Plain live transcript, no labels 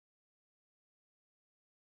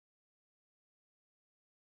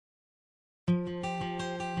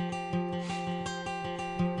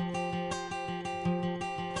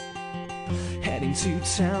heading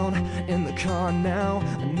to town, in the car now.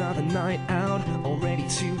 Another night out, already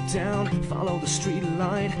too down. Follow the street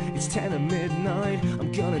light, it's 10 at midnight.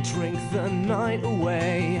 I'm gonna drink the night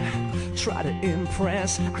away. Try to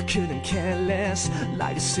impress, I couldn't care less.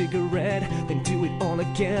 Light a cigarette, then do it all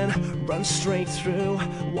again. Run straight through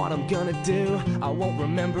what I'm gonna do. I won't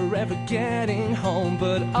remember ever getting home,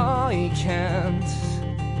 but I can't,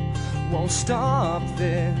 won't stop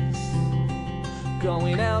this.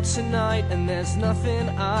 Going out tonight and there's nothing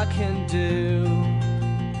I can do.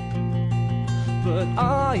 But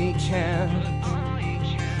I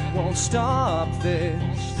can't, won't stop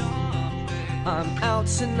this. I'm out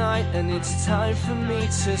tonight and it's time for me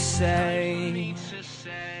to say